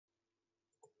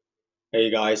Hey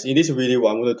guys, in this video,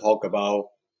 I'm going to talk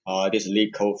about this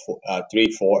Leetcode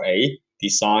 34A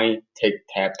design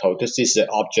tic-tac-toe. This is an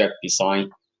object design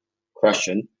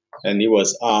question, and it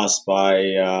was asked by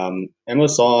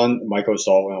Amazon,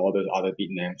 Microsoft, and all those other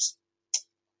big names.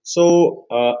 So,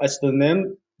 as the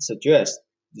name suggests,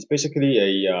 it's basically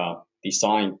a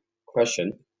design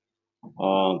question.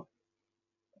 As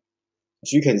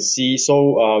you can see,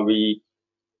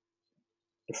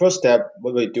 the first step,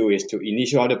 what we do is to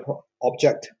initialize the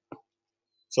object.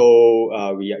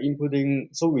 So we are inputting,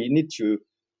 so we need to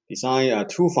design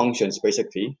two functions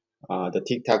basically, the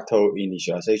tic-tac-toe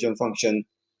initialization function,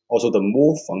 also the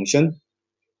move function.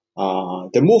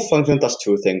 The move function does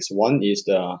two things. One is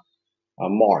the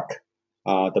mark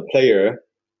the player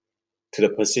to the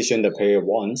position the player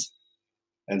wants,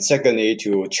 and secondly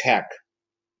to check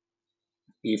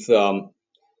if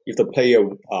the player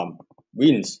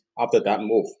wins after that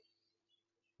move.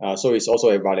 So it's also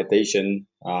a validation,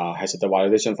 has the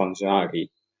validation functionality.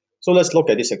 So let's look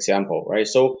at this example, right?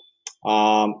 So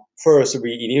first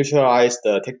we initialize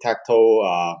the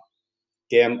tic-tac-toe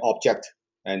game object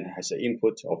and has an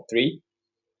input of 3.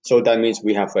 So that means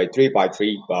we have a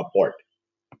 3x3 board.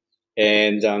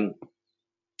 And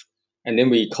then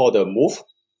we call the move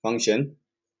function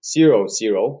 0,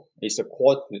 0 is the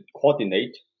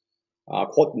coordinate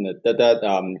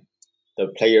that the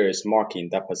player is marking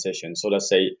that position. So let's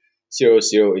say 0,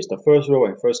 0 is the first row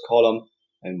and first column,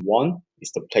 and 1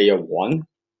 is the player 1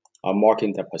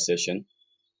 marking that position.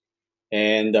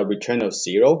 And the return of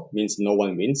 0 means no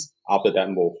one wins after that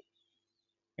move.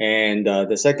 And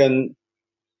the second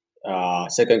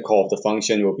call of the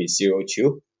function will be 0,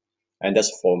 2, and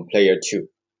that's from player 2.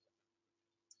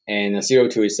 And 0,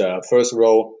 2 is the first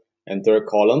row and third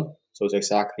column, so it's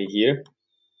exactly here.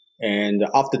 And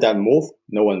after that move,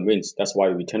 no one wins. That's why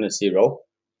we return a 0.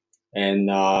 And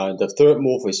the third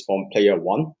move is from player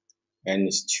 1, and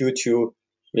it's 2, 2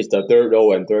 is the third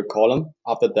row and third column.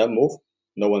 After that move,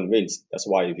 no one wins. That's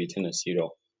why we return a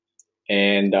 0.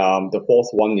 And the fourth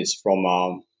one is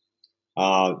from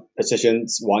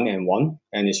positions 1 and 1,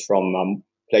 and it's from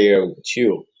player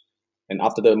 2. And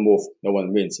after the move, no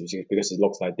one wins because it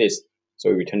looks like this.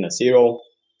 So we return a 0.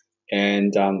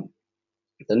 And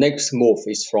the next move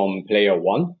is from player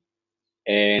 1,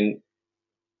 and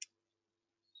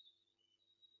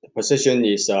the position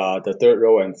is the third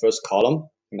row and first column.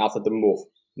 And after the move,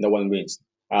 no one wins.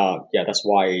 Yeah, that's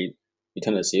why we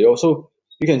return a 0. So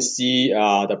you can see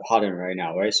the pattern right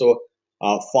now, right? So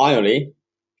finally,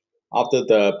 after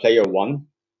the player 1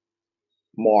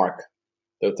 mark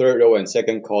the third row and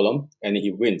second column, and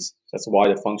he wins. That's why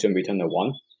the function return a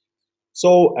 1.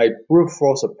 So a brute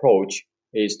force approach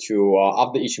is to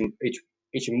after each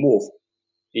move,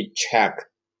 it check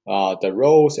the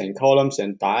rows and columns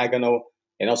and diagonal,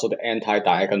 and also the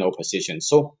anti-diagonal position.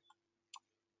 So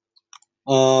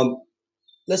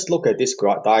let's look at this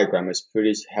diagram. It's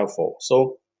pretty helpful.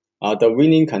 So the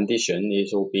winning condition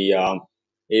will be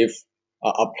if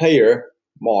a player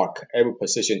mark every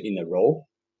position in a row,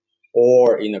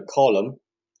 or in a column,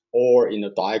 or in a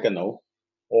diagonal,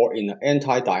 or in an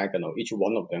anti-diagonal, each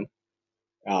one of them,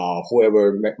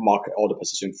 whoever mark all the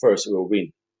position first will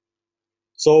win.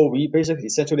 So we basically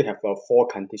essentially have 4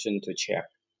 conditions to check,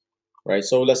 right?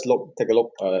 So let's take a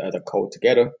look at the code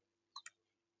together.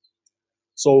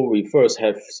 So we first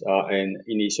have an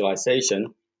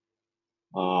initialization.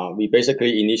 We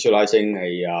basically initializing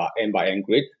a n by n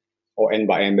grid, or n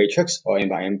by n matrix, or n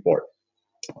by n board,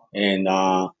 and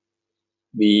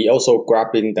we also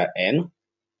grabbing the n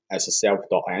as a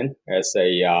self.n as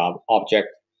a object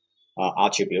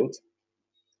attribute,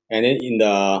 and then in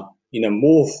the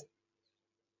move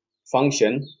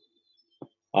function,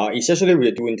 essentially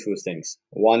we're doing 2 things.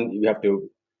 One, we have to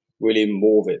really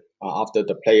move it after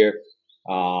the player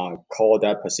call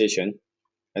that position,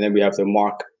 and then we have to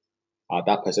mark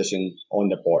that position on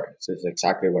the board. So this is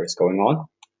exactly what is going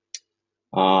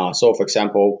on. So for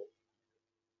example,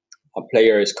 a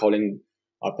player is calling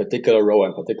a particular row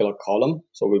and particular column,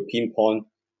 so we pinpoint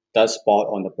that spot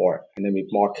on the board, and then we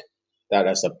mark that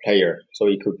as a player. So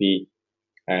it could be,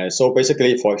 so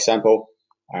basically, for example,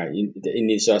 the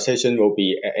initialization will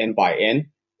be n by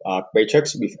n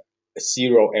matrix with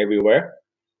 0 everywhere,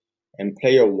 and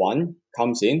player 1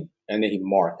 comes in and then he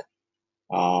mark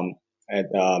at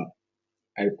a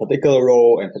particular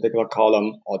row and particular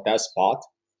column or that spot,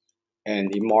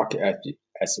 and he mark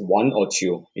as 1 or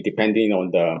 2, depending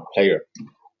on the player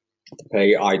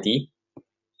ID.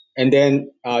 And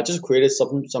then just created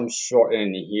some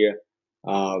shortening here.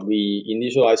 We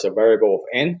initialize a variable of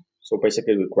n. So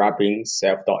basically we're grabbing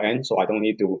self.n, so I don't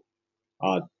need to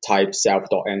type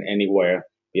self.n anywhere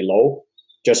below.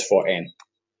 just for n.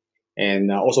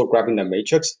 And also grabbing the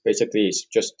matrix basically is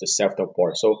just the self dot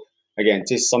board. So again,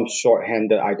 this is some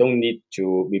shorthand that I don't need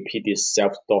to repeat this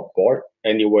self dot board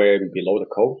anywhere below the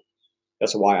code.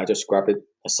 That's why I just grab it,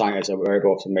 assign as a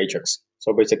variable of the matrix.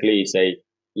 So basically it's a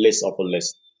list of a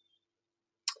list.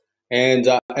 And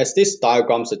as this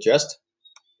diagram suggests,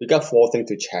 we got 4 things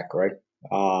to check, right?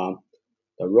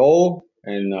 The row,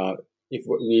 and if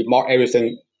we mark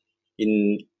everything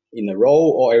in a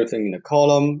row or everything in a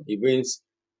column, it wins.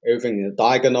 Everything in the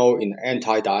diagonal, in the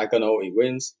anti-diagonal, it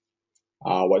wins.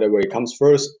 Whatever it comes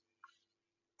first.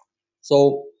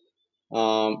 So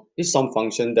this is some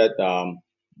function that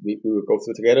we will go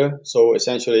through together. So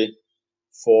essentially,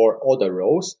 for all the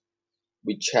rows,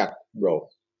 we check row.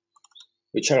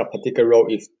 We check a particular row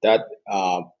if that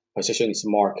position is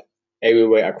marked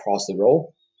everywhere across the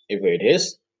row. If it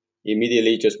is,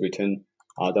 immediately just return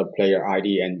the player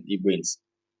ID and it wins.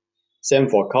 Same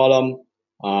for column.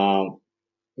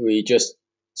 We just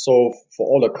solve for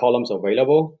all the columns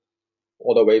available,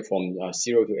 all the way from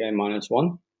 0 to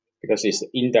n-1, because it's the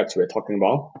index we're talking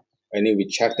about. And then we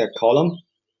check that column.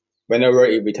 Whenever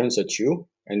it returns a true,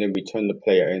 and then return the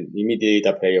player, and immediately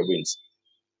the player wins.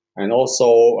 And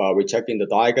also we check in the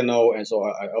diagonal, and so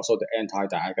also the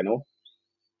anti-diagonal.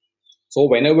 So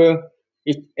whenever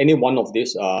if any one of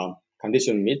these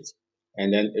condition meets,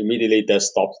 and then immediately that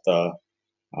stops the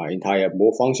entire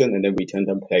move function, and then return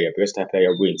the player, because that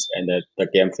player wins and the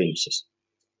game finishes.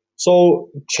 So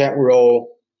check row.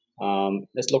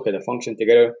 Let's look at the function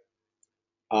together.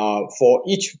 For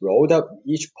each row,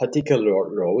 each particular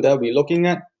row that we're looking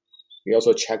at, we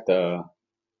also check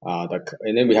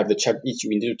and then we have to check each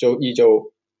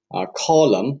individual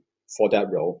column for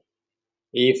that row.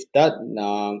 If that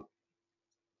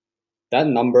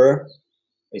number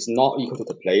is not equal to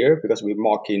the player, because we're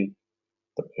marking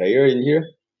the player in here.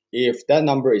 If that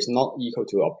number is not equal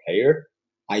to a player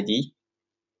ID,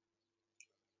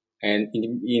 and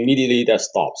immediately that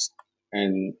stops,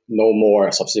 and no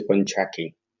more subsequent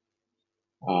checking.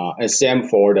 And same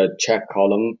for the check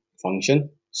column function.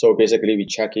 So basically, we're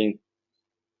checking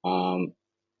all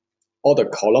the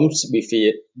columns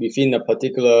within a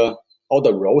particular, all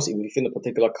the rows within a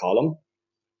particular column.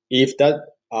 If that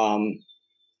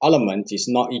element is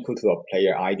not equal to a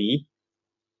player ID,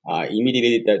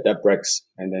 immediately that breaks,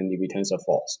 and then it returns a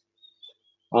false.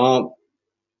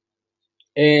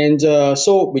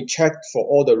 So we checked for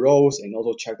all the rows and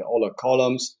also checked all the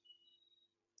columns.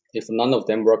 If none of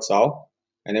them works out,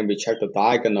 and then we check the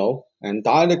diagonal, and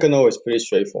diagonal is pretty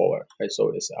straightforward, right?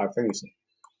 So I think it's a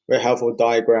very helpful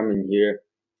diagram in here.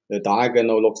 The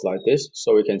diagonal looks like this,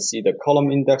 so we can see the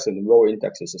column index and the row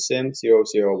index is the same, 0,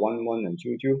 0, 1, 1, and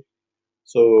 2, 2.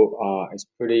 So it's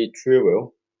pretty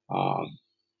trivial.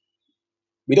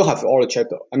 We don't have to all check.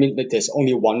 I mean, there's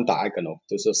only one diagonal,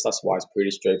 so that's why it's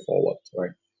pretty straightforward,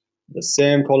 right? The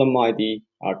same column ID,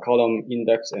 column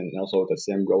index, and also the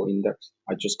same row index.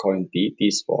 I just call it D. D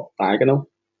is for diagonal.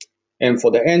 And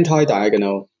for the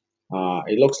anti-diagonal,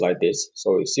 it looks like this.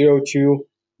 So it's 0, 2,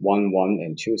 1, 1,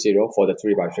 and 2, 0 for the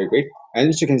 3x3 grid. And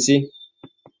as you can see,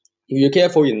 if you're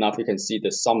careful enough, you can see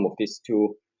the sum of these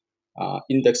two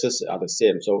indexes are the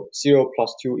same. So 0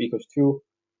 plus 2 equals 2,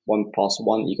 1 plus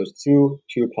 1 equals 2,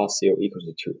 2 plus 0 equals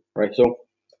 2, right? So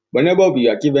whenever we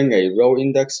are given a row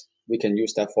index, we can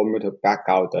use that formula to back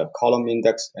out the column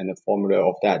index, and the formula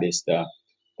of that is the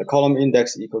column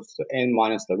index equals to n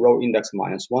minus the row index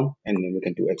minus 1, and then we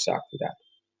can do exactly that.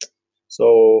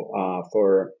 So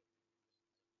for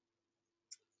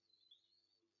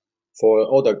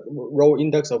all the row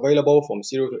index available from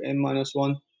 0 to n minus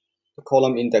 1, the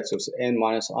column index is n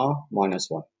minus r minus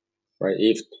 1, right?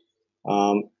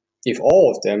 If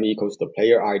all of them equals the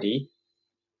player ID,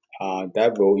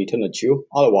 that will return a true.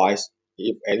 Otherwise,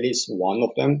 if at least one of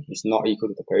them is not equal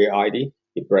to the player ID,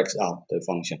 it breaks out the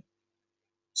function.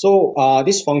 So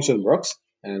this function works,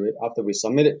 and after we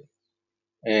submit it,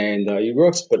 and it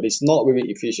works, but it's not very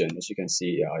efficient. As you can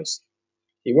see,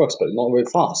 it works, but not very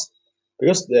fast,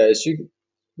 because as you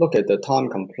look at the time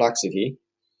complexity,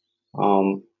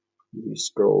 we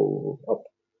scroll up.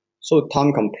 So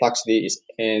time complexity is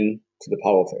n to the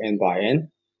power of n by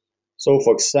n. So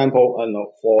for example,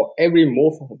 for every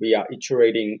move, we are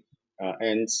iterating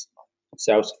n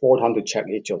cells 4 times to check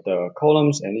each of the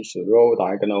columns and each row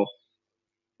diagonal.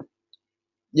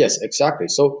 Yes, exactly.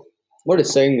 So what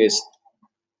it's saying is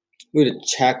we have to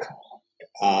check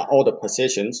all the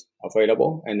positions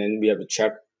available, and then we have to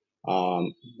check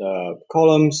the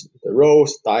columns, the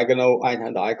rows, diagonal,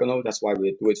 anti-diagonal. That's why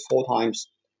we do it 4 times.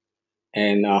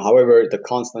 And however, the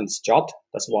constant is dropped.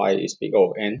 That's why it's big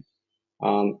O n.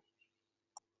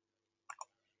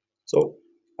 So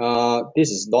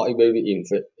this is not very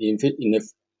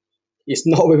it's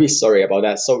not very sorry about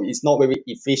that. So it's not very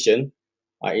efficient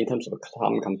in terms of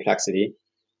column complexity.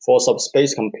 For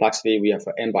subspace complexity, we have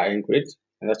an n by n grid,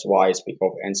 and that's why I speak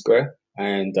of n square.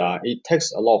 And it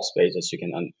takes a lot of space, as you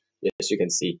can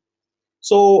see.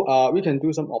 So we can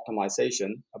do some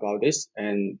optimization about this,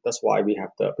 and that's why we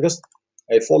have because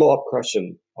a follow-up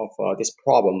question of this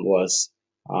problem was,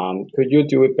 could you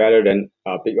do it better than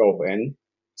big O of n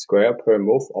square per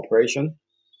move operation?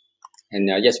 And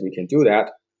yes, we can do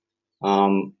that.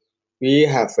 We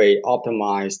have a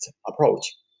optimized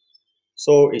approach.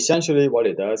 So essentially what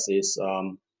it does is,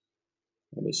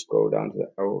 let me scroll down to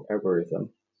the algorithm.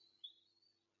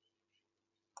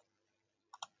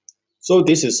 So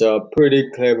this is a pretty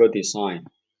clever design.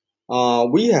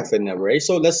 We have an array.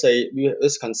 So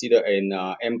let's consider an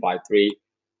n by 3.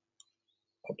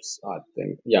 Oops, I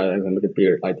think, yeah, I'm going to make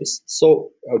it like this.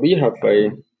 So we have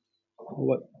a,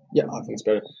 what? Yeah, I think it's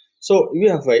better. So we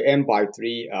have a n by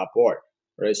 3 board,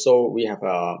 right? So we have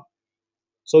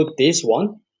so this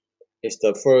one is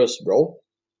the first row,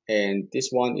 and this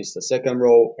one is the second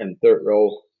row and third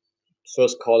row,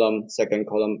 first column, second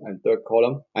column, and third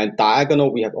column. And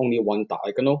diagonal, we have only one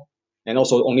diagonal, and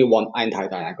also only one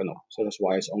anti-diagonal. So that's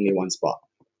why it's only one spot.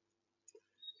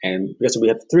 And because we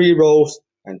have 3 rows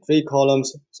and 3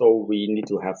 columns, so we need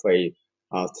to have a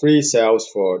 3 cells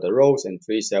for the rows and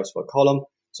 3 cells for column.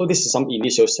 So this is some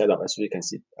initial setup, as you can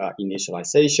see,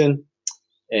 initialization.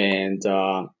 And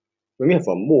when we have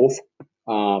a move,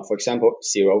 for example,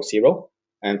 0, 0,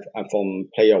 and from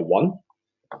player 1.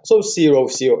 So 0,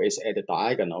 0 is at the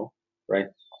diagonal, right?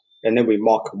 And then we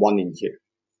mark 1 in here.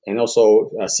 And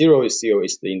also 0 is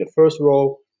in the first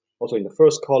row, also in the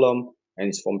first column, and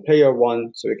it's from player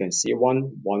 1, so you can see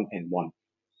 1, 1, and 1.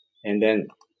 And then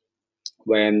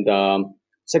when the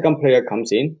second player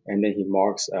comes in, and then he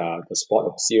marks the spot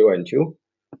of 0 and 2,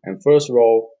 and first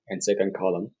row and second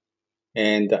column.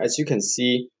 And as you can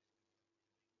see,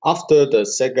 after the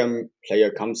second player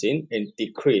comes in, it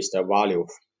decreased the value.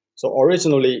 So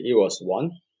originally it was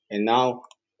 1, and now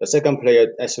the second player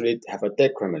actually have a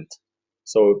decrement.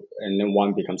 So, and then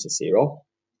 1 becomes a 0.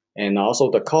 And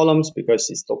also the columns, because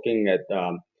it's looking at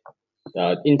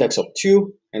the index of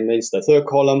 2, and then it's the third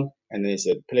column, and then it's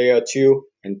a player 2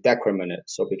 and decremented.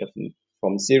 So because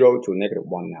from 0 to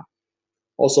 -1 now.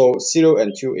 Also 0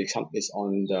 and 2 is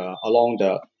on along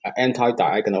the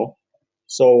anti-diagonal.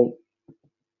 So,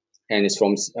 and it's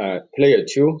from player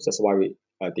 2, that's why we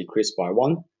decrease by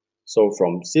 1. So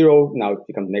from 0 now it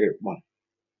becomes -1.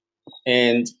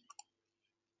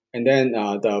 And then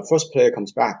the first player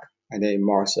comes back, and then it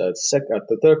marks the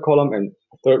third column and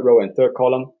third row and third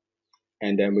column.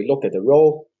 And then we look at the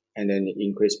row, and then it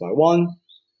increased by 1.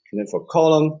 And then for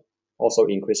column, also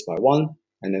increased by 1.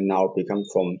 And then now it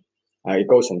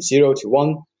goes from 0 to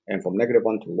 1, and from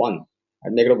 -1 to 1,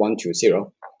 and -1 to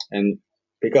 0. And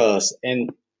because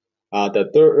the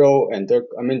third row and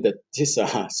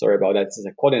sorry about that, this is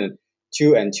a coordinate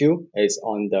 2 and 2 is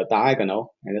on the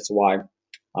diagonal, and that's why,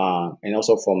 and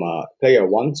also from player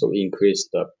 1, so we increase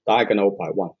the diagonal by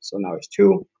 1. So now it's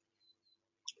 2.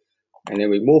 And then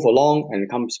we move along and it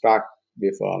comes back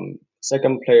with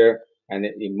second player, and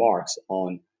it marks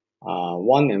on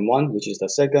 1 and 1, which is the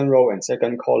second row and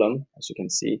second column, as you can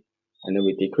see. And then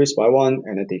we decrease by 1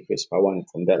 and then decrease by 1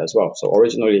 from that as well. So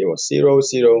originally it was 0,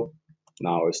 0.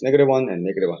 Now it's -1 and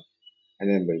 -1. And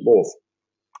then we move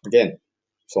again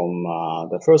from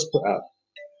the first.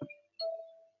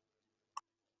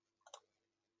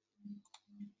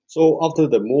 So after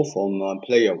the move from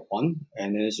player 1,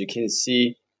 and as you can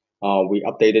see, we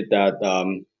updated that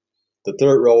the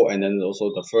third row and then also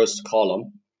the first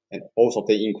column, and also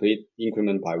they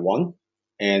increment by 1.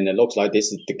 And it looks like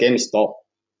the game is not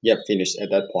yet finished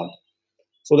at that point.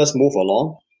 So let's move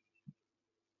along.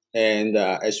 And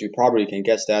as you probably can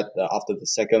guess that after the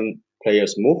second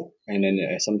player's move, and then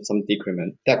some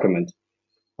decrement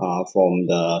from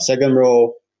the second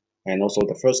row and also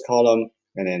the first column,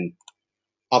 and then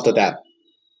after that,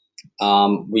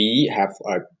 we have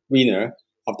a winner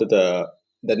after the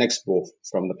next move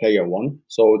from the player 1.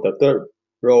 So the third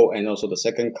row and also the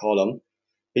second column,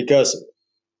 because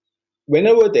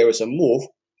whenever there is a move,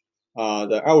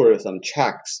 the algorithm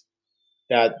checks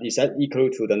that is that equal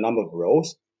to the number of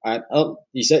rows, and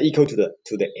is that equal to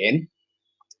the n?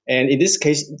 And in this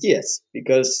case, yes,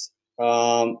 because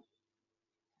after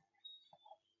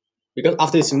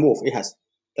this move, it has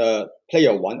the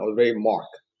player 1 already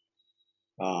marked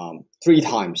 3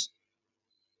 times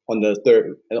on the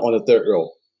third row.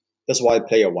 That's why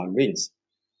player 1 wins.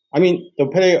 I mean, the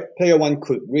player 1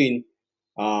 could win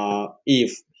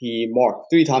if he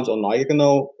marked 3 times on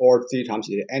diagonal, or 3 times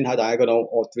in the anti-diagonal,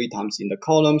 or 3 times in the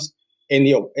columns,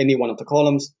 any one of the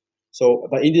columns. So,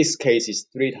 but in this case, it's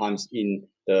 3 times in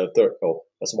the third row.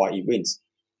 That's why it wins.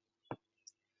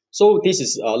 So this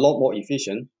is a lot more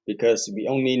efficient because we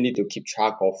only need to keep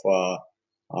track of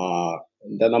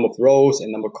the number of rows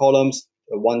and number of columns,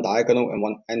 one diagonal and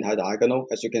one anti-diagonal.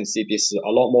 As you can see, this is a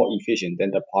lot more efficient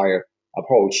than the prior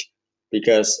approach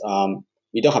because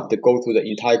we don't have to go through the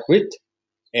entire grid,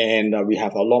 and we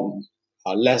have a lot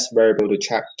less variable to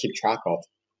keep track of.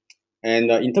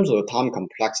 And in terms of the time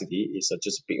complexity, it's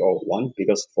just a big old one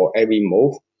because for every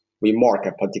move, we mark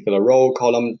a particular row,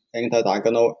 column,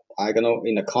 anti-diagonal, diagonal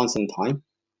in a constant time.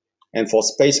 And for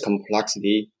space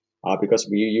complexity, because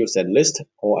we use a list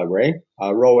or array,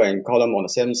 row and column on the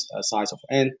same size of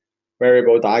n,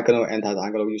 variable, diagonal,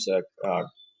 anti-diagonal use a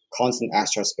constant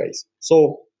extra space.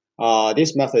 So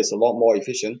this method is a lot more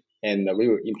efficient, and we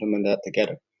will implement that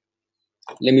together.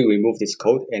 Let me remove this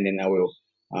code, and then I will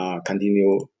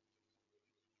continue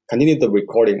the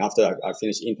recording after I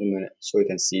finish implementing it, so you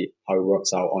can see how it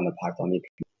works out on the Python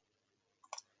API.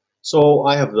 So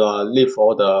I have leave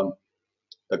all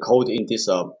the code in this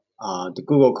the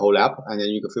Google Colab, and then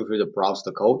you can feel free to browse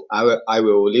the code. I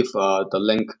will leave the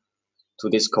link to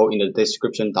this code in the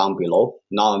description down below.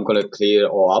 Now I'm going to clear it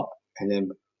all up and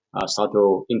then start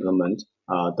to implement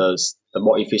the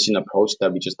more efficient approach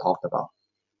that we just talked about.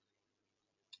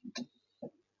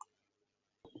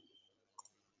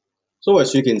 So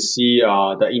as you can see,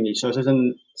 the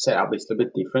initialization setup is a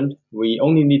bit different. We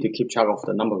only need to keep track of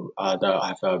the number. I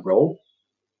have a row.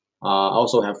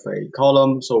 Also have a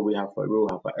column. So we have a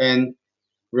n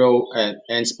row and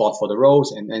n spot for the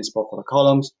rows and n spot for the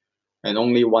columns, and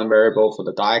only one variable for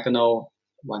the diagonal,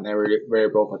 one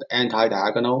variable for the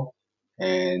anti-diagonal,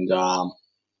 and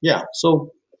yeah.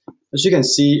 So as you can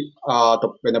see,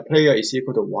 when the player is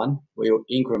equal to 1, we will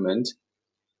increase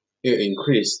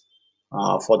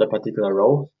for the particular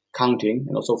row counting,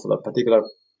 and also for the particular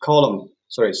column.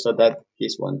 Sorry, so that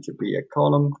this one should be a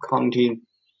column counting.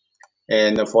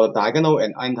 And for the diagonal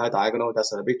and anti-diagonal,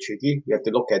 that's a bit tricky. We have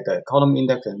to look at the column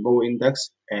index and row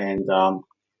index. And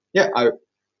yeah,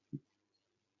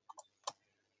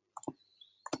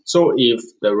 so if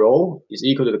the row is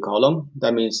equal to the column,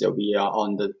 that means that we are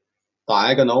on the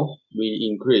diagonal, we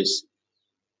increase.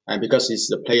 And because it's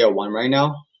the player 1 right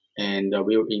now, and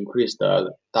we will increase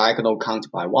the diagonal count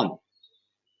by 1.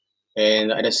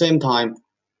 And at the same time,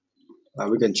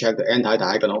 we can check the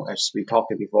anti-diagonal as we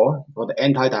talked before. For the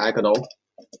anti-diagonal,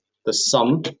 the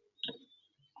sum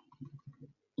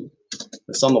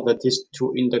of these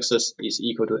two indexes is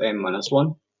equal to n minus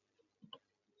 1.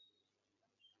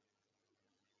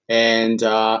 And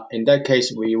in that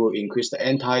case, we will increase the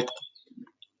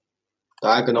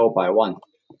anti-diagonal by 1.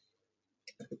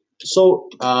 So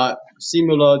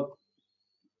similar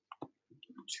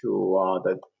to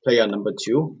the player number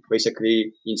 2,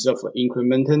 basically instead of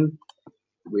incrementing,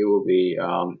 we will be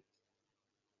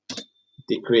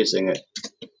decreasing it.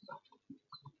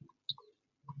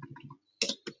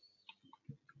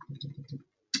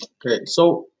 Okay,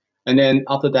 so and then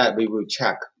after that we will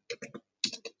check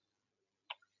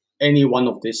any one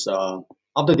of this.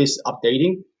 After this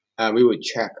updating, we will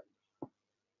check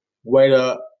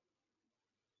whether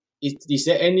is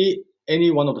there any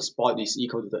one of the spot is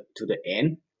equal to the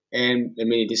n, and I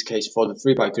mean in this case for the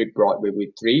 3x3 broad will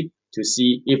be 3 to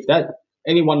see if that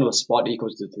any one of the spot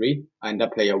equals to 3, and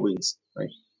that player wins,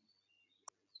 right?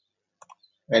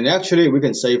 And actually we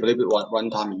can save a little bit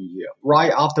runtime in here.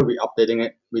 Right after we updating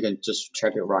it, we can just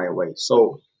check it right away.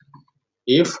 So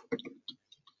if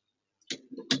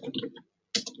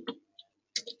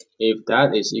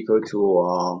that is equal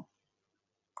to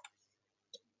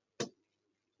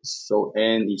so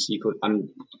n is equal, I'm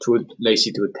too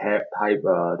lazy to type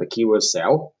the keyword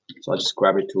cell, so I just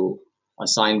grab it to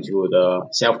assign to the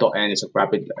self.n is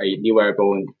grab it a new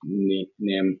variable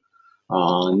name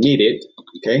needed.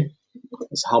 Okay,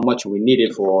 it's how much we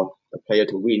needed for the player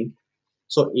to win.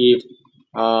 So if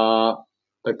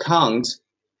the count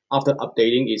after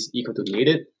updating is equal to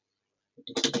needed,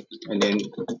 and then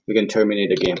we can terminate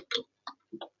the game.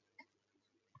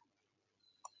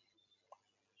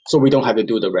 So we don't have to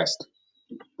do the rest.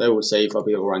 That will save a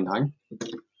bit of runtime.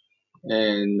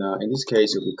 And in this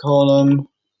case, it will be column.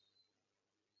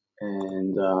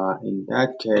 And in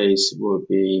that case, will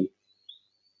be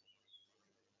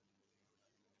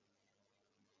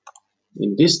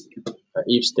in this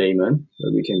if statement.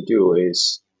 What we can do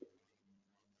is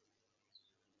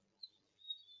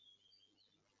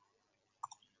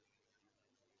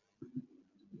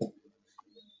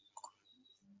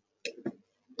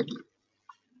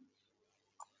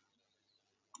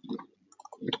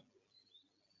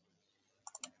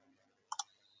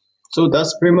So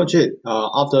that's pretty much it.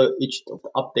 After each of the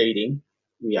updating,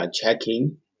 we are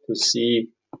checking to see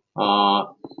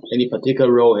any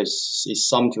particular row is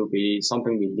summed to be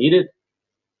something we needed,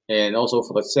 and also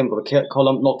for the same for the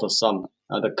column, not the sum,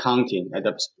 the counting at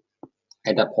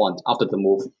that point after the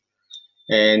move,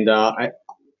 and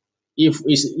if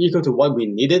it's equal to what we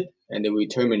needed, and then we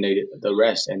terminate the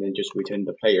rest, and then just return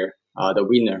the player, the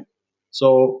winner.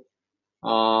 So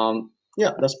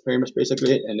yeah, that's pretty much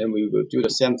basically it. And then we will do the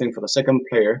same thing for the second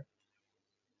player.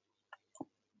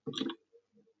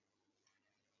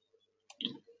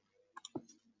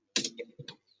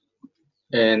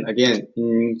 And again,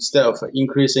 instead of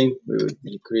increasing, we will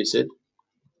decrease it.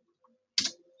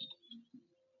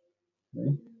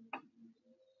 Okay.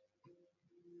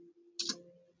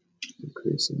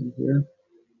 Decreasing here.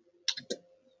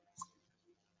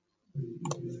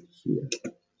 Here.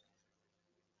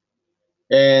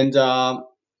 And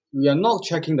we are not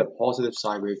checking the positive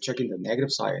side, we're checking the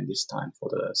negative side in this time for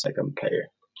the second player.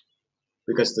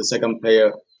 Because the second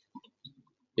player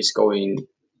is going,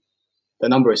 the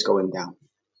number is going down.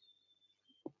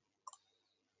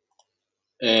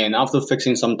 And after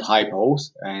fixing some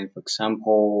typos, and for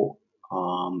example,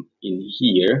 in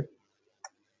here,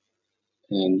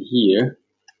 and here,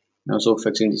 and also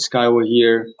fixing this guy over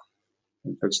here,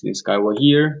 and fixing this guy over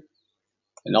here,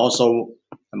 and also,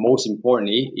 most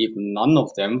importantly, if none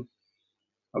of them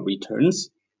returns,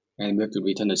 and we have to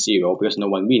return a 0 because no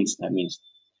one wins, that means.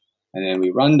 And then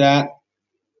we run that,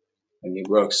 and it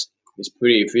works. It's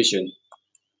pretty efficient.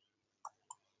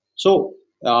 So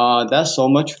that's so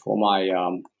much for my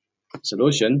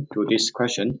solution to this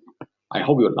question. I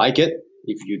hope you like it.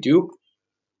 If you do,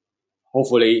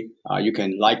 hopefully you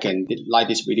can like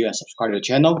this video and subscribe to the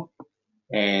channel.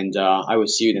 And I will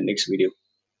see you in the next video.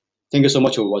 Thank you so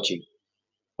much for watching.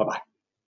 Bye bye.